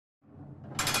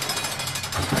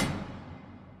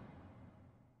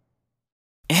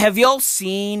Have y'all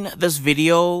seen this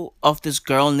video of this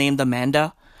girl named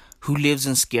Amanda who lives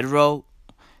in Skid Row?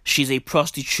 She's a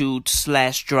prostitute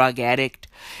 / drug addict.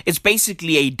 It's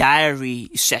basically a diary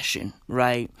session,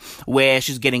 right? Where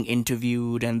she's getting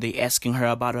interviewed and they asking her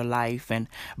about her life. And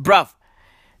bruv,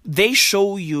 they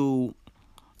show you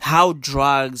how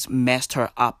drugs messed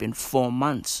her up in 4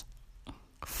 months.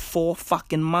 4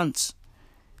 fucking months.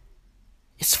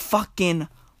 It's fucking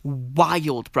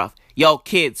wild, bruv. Yo,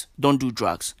 kids, don't do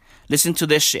drugs. Listen to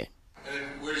this shit. And then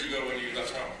where did you go when you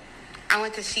left home? I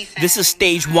went to CSUN. This is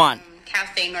stage 1. Cal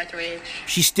State Northridge.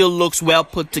 She still looks well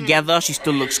put together. She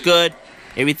still looks good.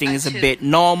 Everything is a bit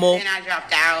normal. Then I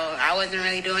dropped out. I wasn't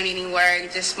really doing any work,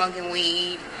 just smoking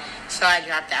weed. So I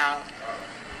dropped out.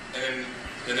 And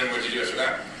then what did you do after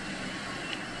that?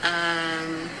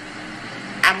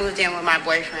 I moved in with my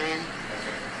boyfriend.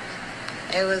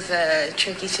 It was a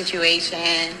tricky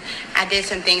situation. I did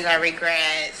some things I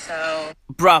regret, so...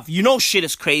 Bruv, you know shit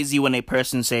is crazy when a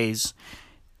person says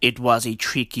it was a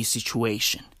tricky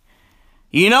situation.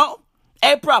 You know?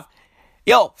 Hey, bruv.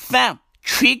 Yo, fam.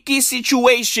 Tricky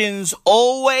situations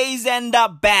always end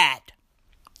up bad.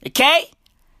 Okay?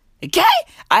 Okay?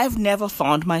 I've never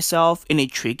found myself in a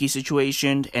tricky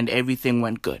situation and everything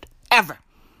went good. Ever.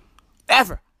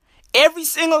 Every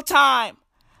single time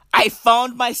I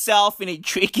found myself in a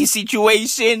tricky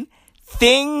situation,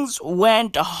 things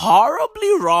went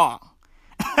horribly wrong.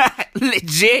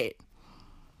 Legit.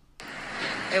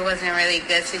 It wasn't really a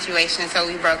good situation, so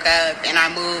we broke up, and I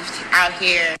moved out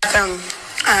here. So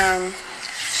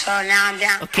now I'm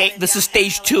down. Okay, this is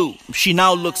stage 2. She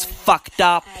now looks fucked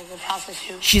up.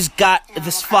 She's got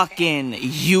this fucking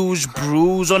huge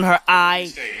bruise on her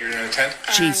eye. You're in a tent?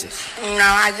 Jesus. No,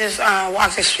 I just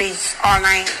walk the streets all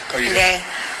night, day.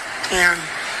 Yeah.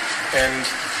 And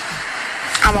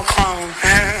I'm a clone.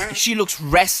 She looks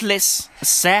restless,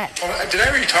 sad. Did I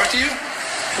ever talk to you?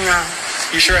 No.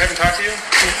 You sure I haven't talked to you?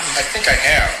 I think I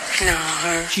have. No.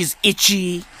 She's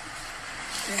itchy.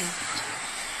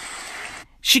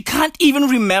 She can't even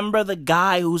remember the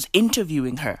guy who's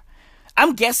interviewing her.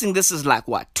 I'm guessing this is like,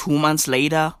 2 months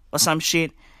later or some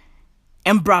shit.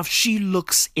 And bruv, she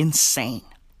looks insane.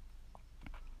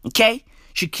 Okay?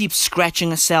 She keeps scratching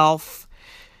herself.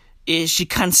 She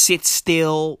can't sit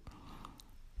still.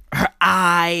 Her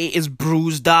eye is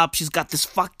bruised up. She's got this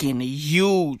fucking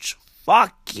huge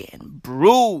fucking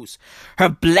bruise. Her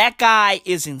black eye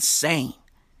is insane.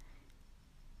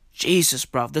 Jesus,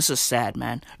 bruv, this is sad,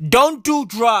 man. Don't do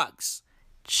drugs.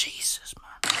 Jesus,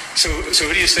 man. So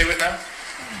who do you stay with now?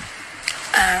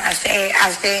 I stay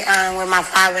with my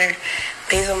father.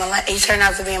 He turned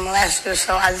out to be a molester,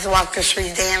 so I just walk the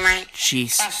streets day and night.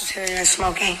 Jesus. Prostituting and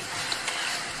smoking.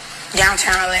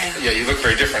 Downtown LA. Yeah, you look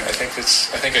very different. I think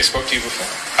I spoke to you before.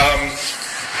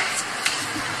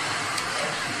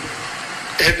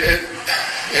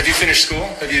 Have you finished school?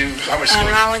 How much school?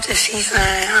 I went to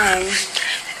CSUN.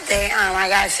 I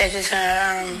got accepted to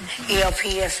ELP.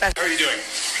 How are you doing?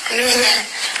 I'm doing that.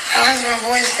 I lost my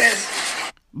voice because...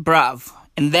 Bruv.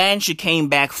 And then she came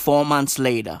back 4 months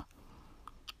later.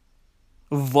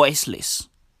 Voiceless.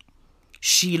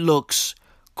 She looks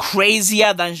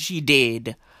crazier than she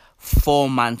did 4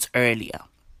 months earlier.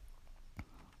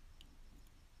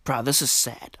 Bruh, this is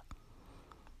sad.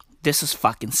 This is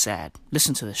fucking sad.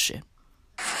 Listen to this shit.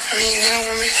 I mean, they don't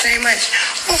want me to say much.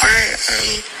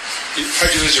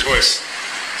 How'd you lose your voice?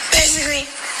 Basically, you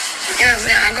know what I'm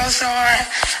saying? I go so hard.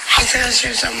 I tell the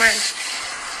truth so much.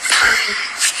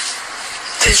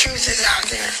 The truth is out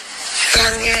there. It's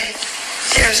not good. You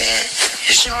know what I'm saying?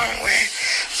 It's showing where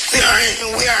we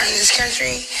are in this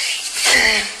country.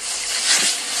 And,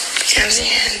 you know what I'm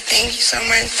saying? Thank you so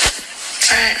much.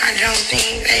 But I don't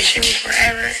think that it should be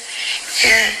forever.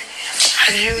 And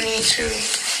I do need to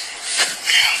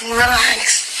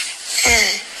relax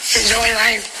and enjoy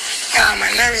life.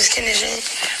 My nervous condition,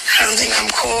 I don't think I'm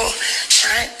cool.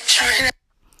 China.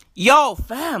 Yo,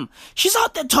 fam, she's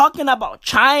out there talking about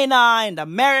China and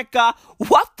America.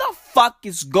 What the fuck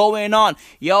is going on?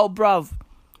 Yo, bruv,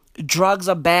 drugs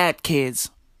are bad,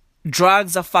 kids.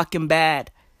 Drugs are fucking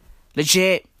bad.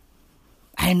 Legit.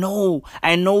 I know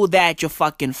that your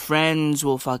fucking friends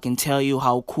will fucking tell you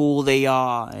how cool they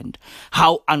are and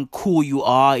how uncool you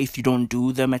are if you don't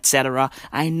do them, etc.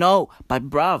 I know,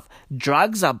 but bruv,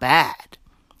 drugs are bad.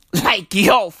 Like,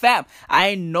 yo, fam,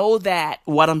 I know that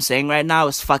what I'm saying right now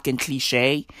is fucking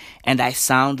cliche and I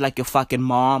sound like your fucking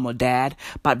mom or dad,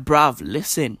 but bruv,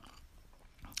 listen.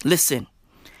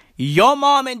 Your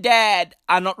mom and dad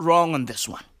are not wrong on this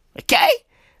one, okay?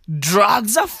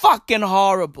 Drugs are fucking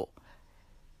horrible.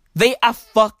 They are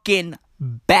fucking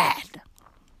bad.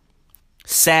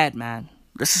 Sad, man.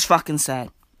 This is fucking sad.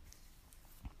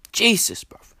 Jesus,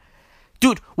 bro.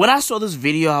 Dude, when I saw this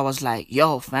video, I was like,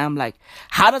 yo, fam, like,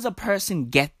 how does a person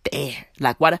get there?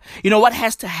 Like, what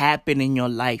has to happen in your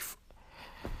life?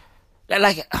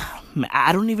 Like,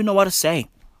 I don't even know what to say.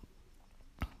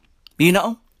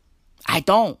 I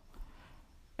don't.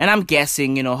 And I'm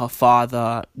guessing, her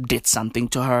father did something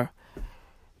to her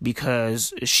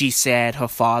because she said her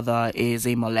father is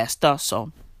a molester.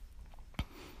 So,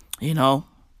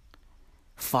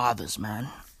 fathers, man.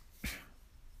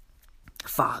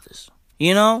 Fathers.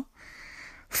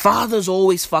 Fathers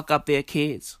always fuck up their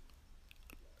kids.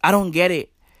 I don't get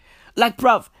it. Like,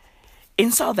 bruv,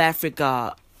 in South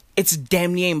Africa, it's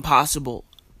damn near impossible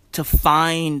to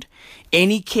find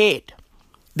any kid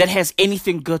that has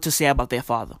anything good to say about their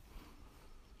father.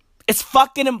 It's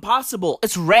fucking impossible.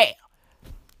 It's rare.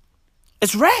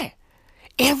 It's rare.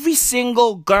 Every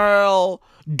single girl,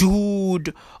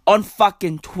 dude on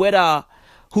fucking Twitter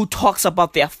who talks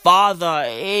about their father,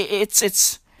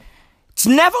 it's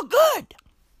never good.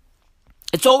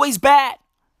 It's always bad.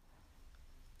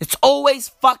 It's always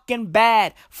fucking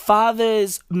bad.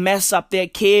 Fathers mess up their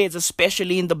kids,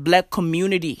 especially in the black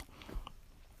community.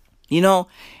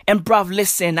 And bruv,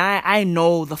 listen, I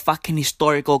know the fucking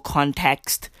historical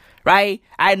context, right?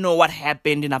 I know what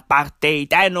happened in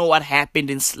apartheid. I know what happened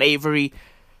in slavery.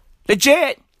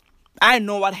 Legit. I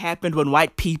know what happened when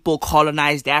white people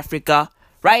colonized Africa,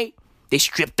 right? They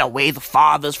stripped away the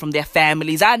fathers from their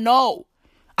families. I know.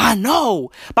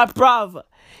 But bruv,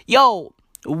 yo,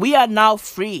 we are now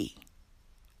free.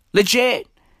 Legit.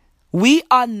 We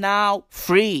are now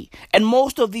free. And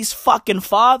most of these fucking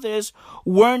fathers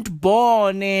weren't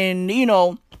born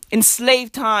in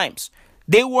slave times.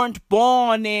 They weren't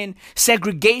born in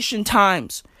segregation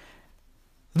times.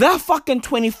 They're fucking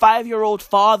 25-year-old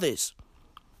fathers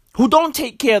who don't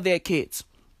take care of their kids.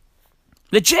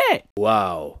 Legit.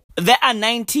 Wow. There are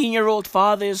 19-year-old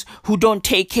fathers who don't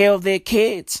take care of their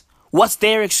kids. What's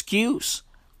their excuse?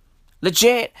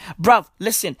 Legit. Bruv,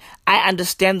 listen, I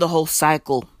understand the whole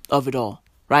cycle of it all,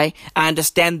 right? I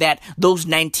understand that those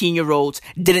 19-year-olds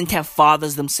didn't have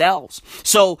fathers themselves.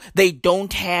 So they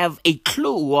don't have a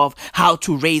clue of how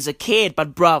to raise a kid.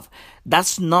 But bruv,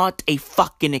 that's not a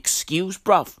fucking excuse,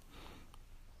 bruv.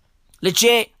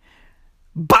 Legit.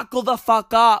 Buckle the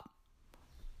fuck up.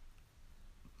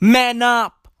 Man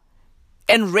up.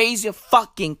 And raise your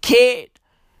fucking kid.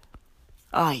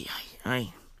 Ay.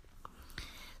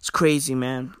 It's crazy,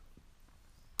 man.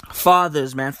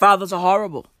 Fathers, man. Fathers are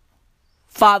horrible.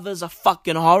 Fathers are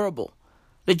fucking horrible.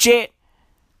 Legit.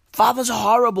 Fathers are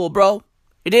horrible, bro.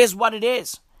 It is what it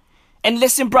is. And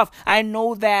listen, bruv, I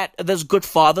know that there's good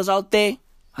fathers out there.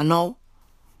 I know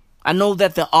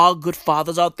that there are good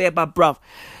fathers out there, but bruv,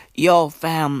 yo,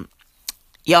 fam,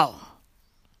 yo,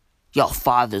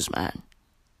 fathers, man.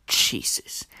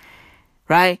 Jesus.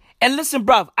 Right? And listen,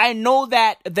 bruv, I know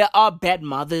that there are bad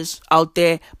mothers out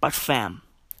there, but fam.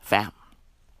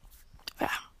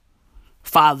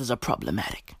 Fathers are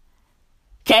problematic.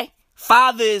 Okay?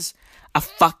 Fathers are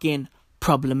fucking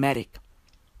problematic.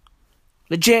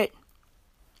 Legit,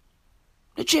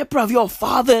 bruv, your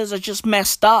fathers are just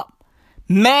messed up.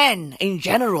 Men in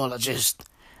general are just,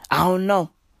 I don't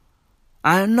know.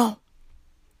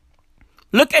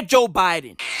 Look at Joe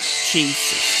Biden.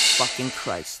 Jesus fucking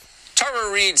Christ.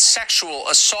 Tara Reade's sexual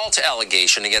assault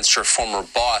allegation against her former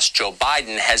boss, Joe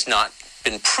Biden, has not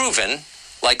been proven.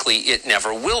 Likely it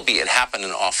never will be. It happened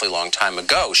an awfully long time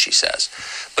ago, she says.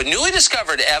 But newly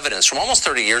discovered evidence from almost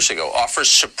 30 years ago offers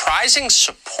surprising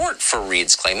support for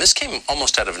Reade's claim. This came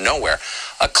almost out of nowhere.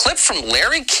 A clip from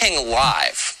Larry King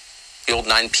Live, the old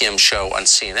 9 p.m. show on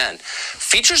CNN,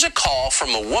 features a call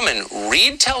from a woman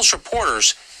Reade tells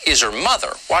reporters is her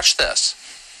mother. Watch this.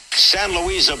 San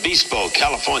Luis Obispo,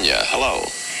 California. Hello.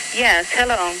 Yes,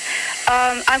 hello.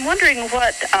 I'm wondering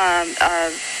what a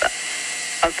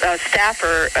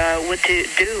staffer would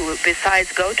do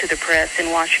besides go to the press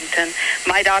in Washington.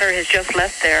 My daughter has just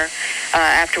left there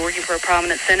after working for a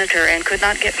prominent senator and could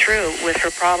not get through with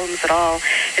her problems at all.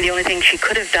 And the only thing she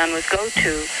could have done was go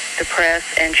to the press,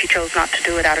 and she chose not to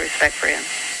do it out of respect for him.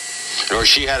 Or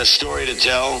she had a story to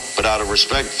tell, but out of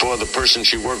respect for the person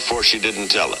she worked for, she didn't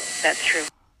tell it. That's true.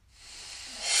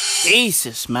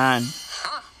 Jesus, man.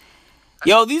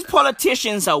 Yo, these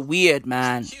politicians are weird,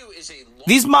 man.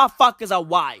 These motherfuckers are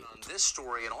wild. This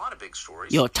story and a lot of big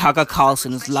stories. Yo, Tucker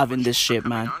Carlson is loving this shit,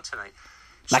 man.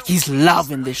 Like, he's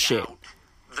loving this shit.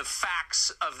 The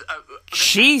facts of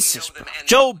Jesus, bro.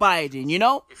 Joe Biden, you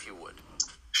know? If you would.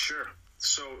 Sure.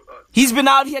 So he's been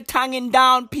out here tonguing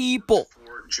down people.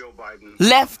 for Joe Biden,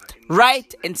 Left,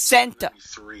 right, and center.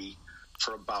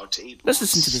 for about 8 months. Let's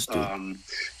listen to this dude.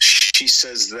 She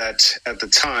says that at the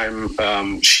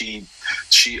time she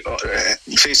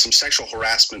faced some sexual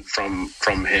harassment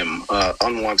from him,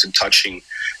 unwanted touching,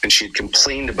 and she had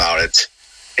complained about it,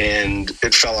 and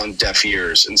it fell on deaf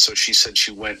ears. And so she said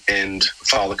she went and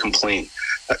filed a complaint,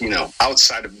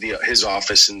 outside of his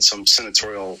office in some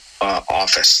senatorial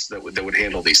office that would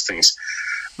handle these things.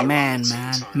 Man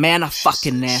are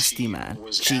fucking nasty, man.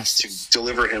 Was asked to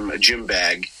deliver him a gym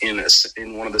bag in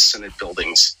one of the Senate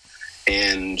buildings,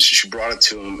 and she brought it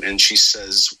to him. And she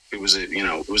says it was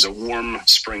a warm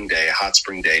spring day, a hot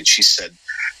spring day, and she said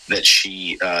that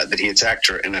that he attacked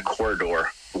her in a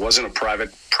corridor. It wasn't a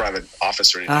private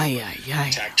office or anything.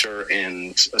 Attacked her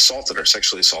and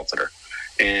sexually assaulted her,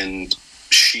 and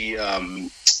she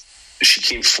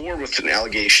came forward with an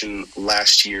allegation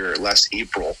last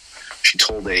April. She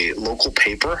told a local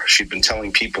paper. She'd been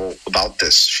telling people about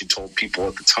this. She told people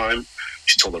at the time.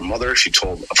 She told her mother. She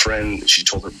told a friend. She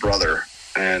told her brother.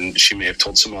 And she may have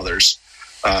told some others.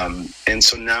 And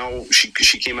so now she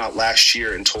came out last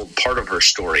year and told part of her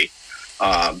story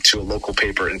to a local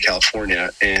paper in California.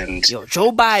 And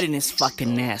Joe Biden is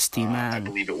fucking nasty, man. I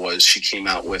believe it was. She came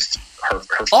out with her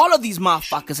all of these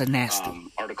motherfuckers are nasty.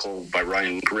 Article by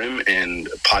Ryan Grimm and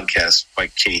a podcast by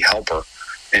Katie Halper.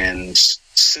 And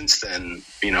since then,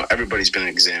 everybody's been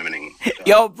examining.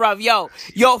 Yo,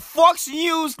 Fox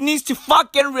News needs to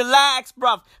fucking relax,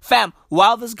 bruv. Fam,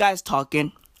 while this guy's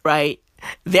talking, right,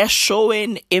 they're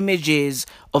showing images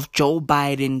of Joe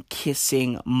Biden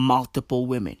kissing multiple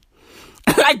women.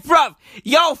 Like, bruv,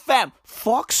 fam,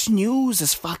 Fox News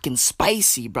is fucking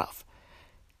spicy, bruv.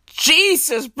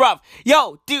 Jesus, bruv.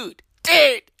 Dude.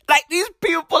 Like, these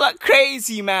people are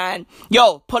crazy, man.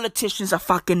 Politicians are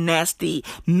fucking nasty.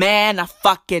 Men are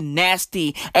fucking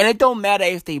nasty. And it don't matter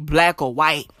if they black or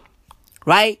white.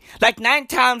 Right? Like, 9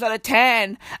 times out of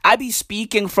 10, I be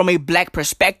speaking from a black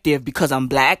perspective because I'm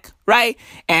black, right?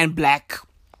 And black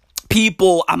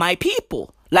people are my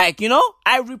people. Like,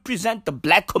 I represent the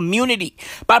black community.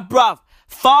 But, bruv,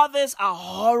 fathers are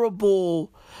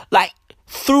horrible. Like,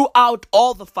 throughout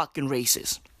all the fucking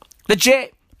races.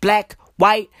 Legit, black,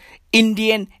 white,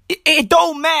 Indian, it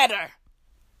don't matter.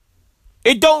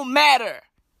 It don't matter.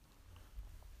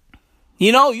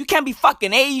 You can't be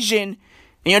fucking Asian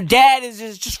and your dad is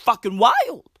just fucking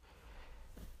wild.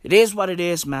 It is what it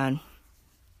is, man.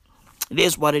 It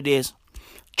is what it is.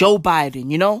 Joe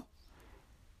Biden,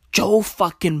 Joe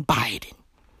fucking Biden.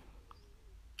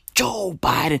 Joe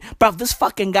Biden. Bro, this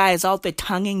fucking guy is out there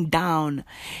tonguing down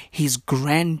his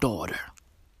granddaughter.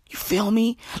 You feel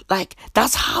me? Like,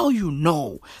 that's how you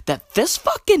know that this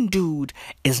fucking dude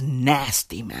is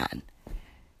nasty, man.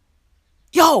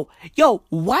 Yo,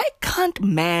 why can't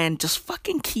man just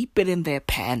fucking keep it in their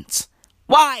pants?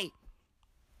 Why?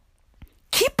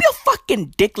 Keep your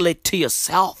fucking dicklet to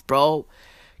yourself, bro.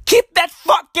 Keep that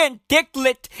fucking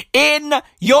dicklet in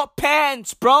your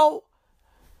pants, bro.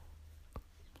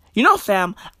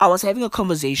 Fam, I was having a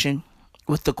conversation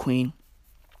with the Queen,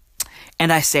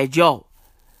 and I said,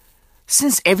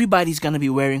 since everybody's gonna be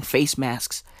wearing face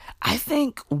masks, I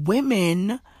think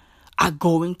women are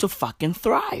going to fucking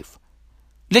thrive.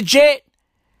 Legit.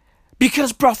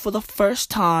 Because, bro, for the first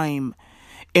time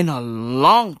in a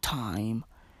long time,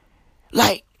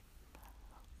 like,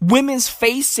 women's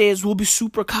faces will be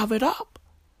super covered up.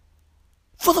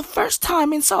 For the first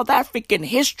time in South African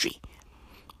history,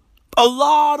 a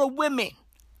lot of women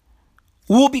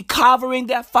will be covering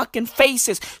their fucking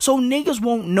faces. So niggas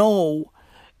won't know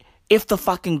if the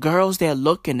fucking girls they're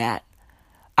looking at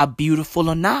are beautiful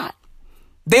or not.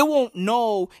 They won't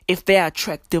know if they're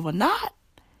attractive or not.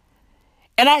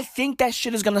 And I think that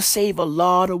shit is gonna save a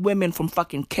lot of women from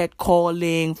fucking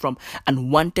catcalling, from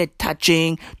unwanted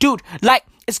touching. Dude, like,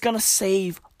 it's gonna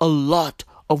save a lot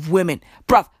of women.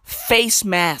 Bruv, face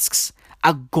masks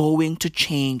are going to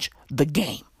change the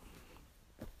game.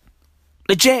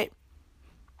 Legit,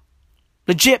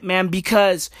 man,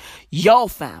 because,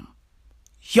 fam,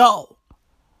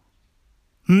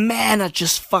 men are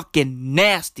just fucking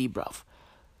nasty, bruv.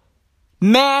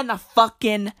 Men are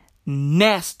fucking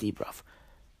nasty, bruv.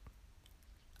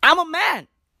 I'm a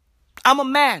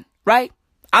man, right?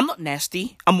 I'm not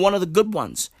nasty. I'm one of the good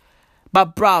ones.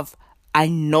 But, bruv, I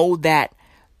know that,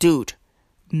 dude,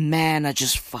 men are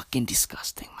just fucking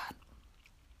disgusting, man.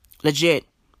 Legit.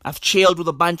 I've chilled with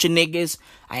a bunch of niggas.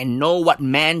 I know what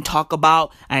men talk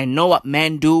about. I know what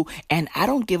men do. And I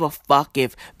don't give a fuck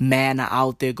if men are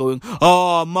out there going,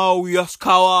 "Oh, Maui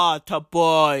Yaskawata,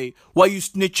 boy. Why you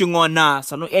snitching on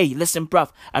us?" Hey, listen,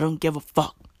 bruv. I don't give a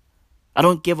fuck. I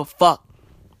don't give a fuck.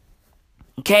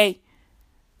 Okay?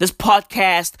 This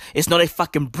podcast is not a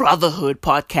fucking brotherhood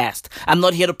podcast. I'm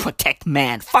not here to protect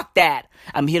man. Fuck that.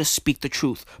 I'm here to speak the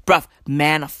truth. Bruv,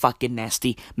 man are fucking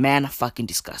nasty. Man are fucking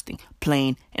disgusting.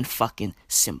 Plain and fucking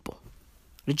simple.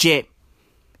 Legit.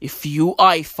 If you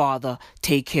are a father,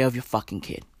 take care of your fucking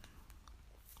kid.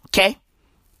 Okay?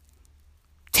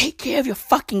 Take care of your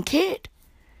fucking kid.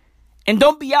 And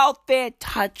don't be out there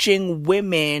touching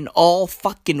women all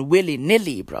fucking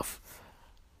willy-nilly, bruv.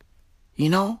 You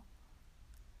know?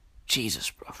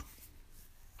 Jesus, bruv.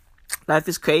 Life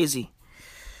is crazy.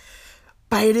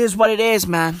 But it is what it is,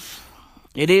 man.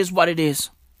 It is what it is.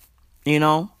 You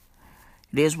know?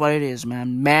 It is what it is,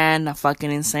 man. Men are fucking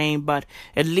insane, but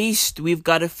at least we've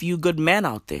got a few good men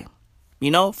out there. You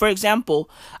know? For example,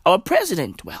 our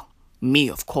president. Well, me,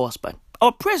 of course, but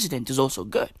our president is also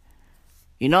good.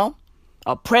 You know?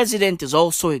 Our president is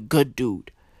also a good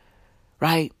dude.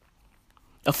 Right?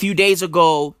 A few days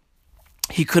ago,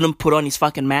 he couldn't put on his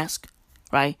fucking mask.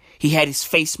 Right? He had his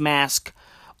face mask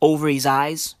over his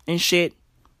eyes and shit.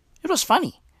 It was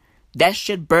funny. That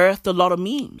shit birthed a lot of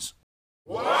memes.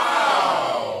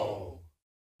 Wow!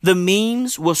 The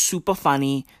memes were super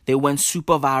funny. They went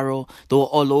super viral. They were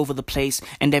all over the place.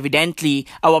 And evidently,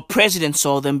 our president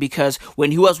saw them because when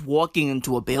he was walking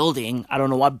into a building, I don't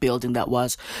know what building that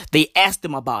was, they asked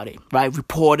him about it, right?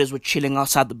 Reporters were chilling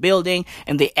outside the building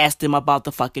and they asked him about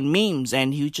the fucking memes.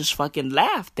 And he just fucking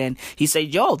laughed. And he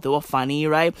said, yo, they were funny,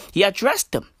 right? He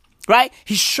addressed them. Right?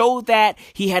 He showed that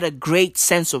he had a great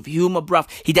sense of humor, bruv.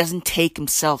 He doesn't take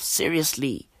himself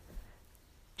seriously.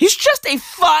 He's just a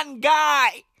fun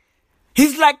guy.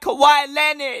 He's like Kawhi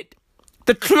Leonard,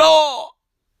 the Claw.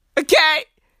 Okay?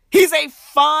 He's a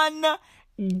fun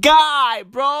guy,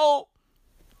 bro.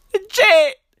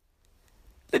 Legit.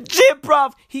 Legit,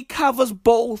 bruv. He covers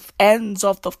both ends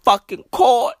of the fucking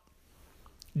court.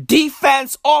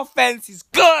 Defense, offense, he's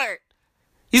good.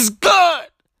 He's good.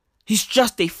 He's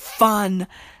just a fun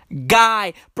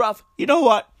guy. Bruv, you know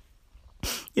what?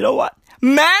 You know what?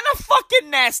 Men are fucking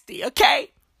nasty,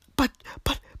 okay? But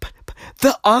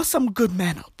there are some good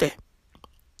men out there.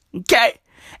 Okay?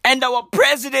 And our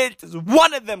president is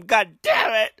one of them, god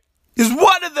damn it. He's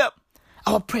one of them.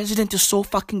 Our president is so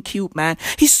fucking cute, man.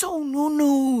 He's so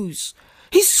noo-noos.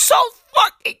 He's so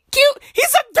fucking cute.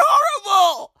 He's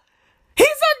adorable.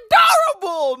 He's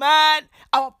adorable, man.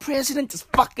 Our president is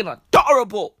fucking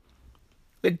adorable.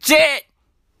 Legit.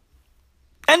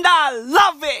 And I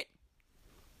love it.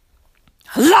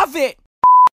 I love it.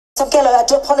 I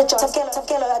do apologize. I do apologize.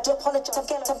 I do apologize. I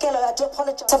do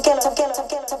apologize. I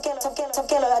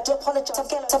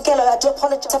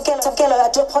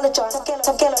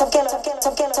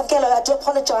do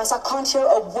apologize. I can't hear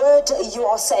a word you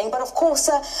are saying. But of course,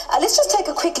 let's just take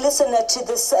a quick listen to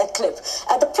this clip.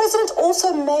 The president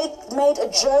also made a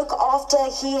joke after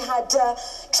he had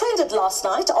trended last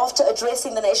night after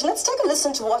addressing the nation. Let's take a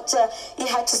listen to what he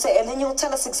had to say, and then you'll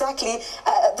tell us exactly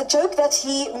the joke that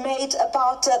he made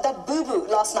about that boo-boo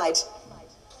last night.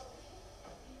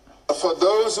 For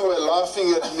those who were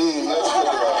laughing at me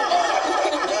yesterday,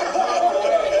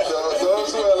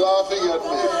 those who were laughing at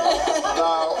me,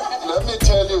 now let me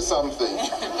tell you something.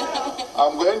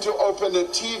 I'm going to open a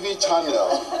TV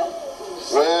channel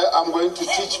where I'm going to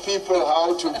teach people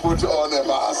how to put on a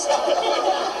mask.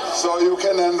 So you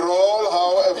can enroll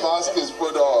how a mask is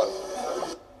put on.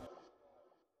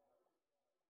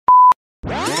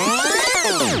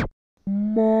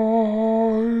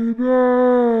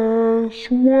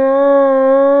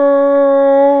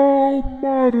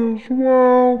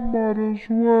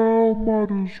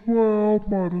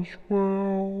 Might as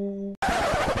well.